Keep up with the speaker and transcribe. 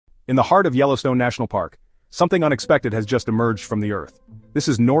In the heart of Yellowstone National Park, something unexpected has just emerged from the earth. This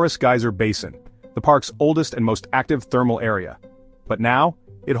is Norris Geyser Basin, the park's oldest and most active thermal area. But now,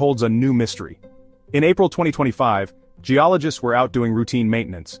 it holds a new mystery. In April 2025, geologists were out doing routine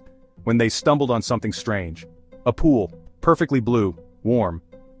maintenance when they stumbled on something strange. A pool, perfectly blue, warm,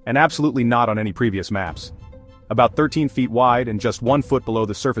 and absolutely not on any previous maps. About 13 feet wide and just 1 foot below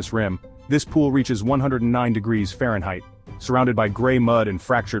the surface rim, this pool reaches 109 degrees Fahrenheit. Surrounded by gray mud and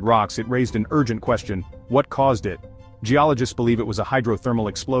fractured rocks, it raised an urgent question: what caused it? Geologists believe it was a hydrothermal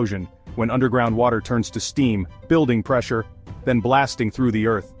explosion, when underground water turns to steam, building pressure, then blasting through the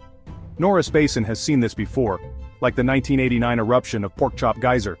earth. Norris Basin has seen this before, like the 1989 eruption of Porkchop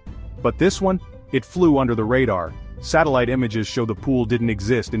Geyser. But this one? It flew under the radar. Satellite images show the pool didn't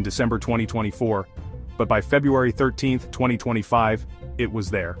exist in December 2024. But by February 13, 2025, it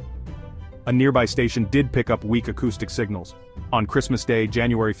was there. A nearby station did pick up weak acoustic signals on Christmas Day,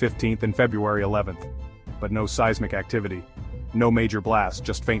 January 15th and February 11th. But no seismic activity. No major blast,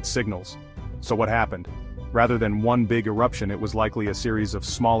 just faint signals. So what happened? Rather than one big eruption, it was likely a series of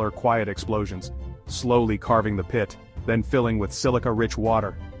smaller, quiet explosions, slowly carving the pit, then filling with silica-rich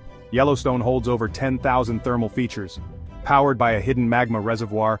water. Yellowstone holds over 10,000 thermal features. Powered by a hidden magma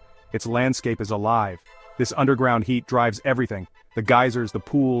reservoir, its landscape is alive. This underground heat drives everything: the geysers, the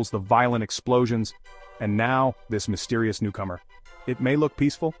pools, the violent explosions, and now, this mysterious newcomer. It may look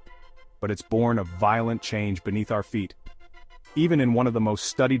peaceful, but it's born of violent change beneath our feet. Even in one of the most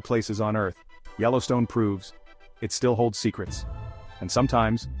studied places on Earth, Yellowstone proves it still holds secrets. And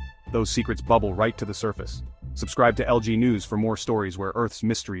sometimes, those secrets bubble right to the surface. Subscribe to LG News for more stories where Earth's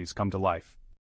mysteries come to life.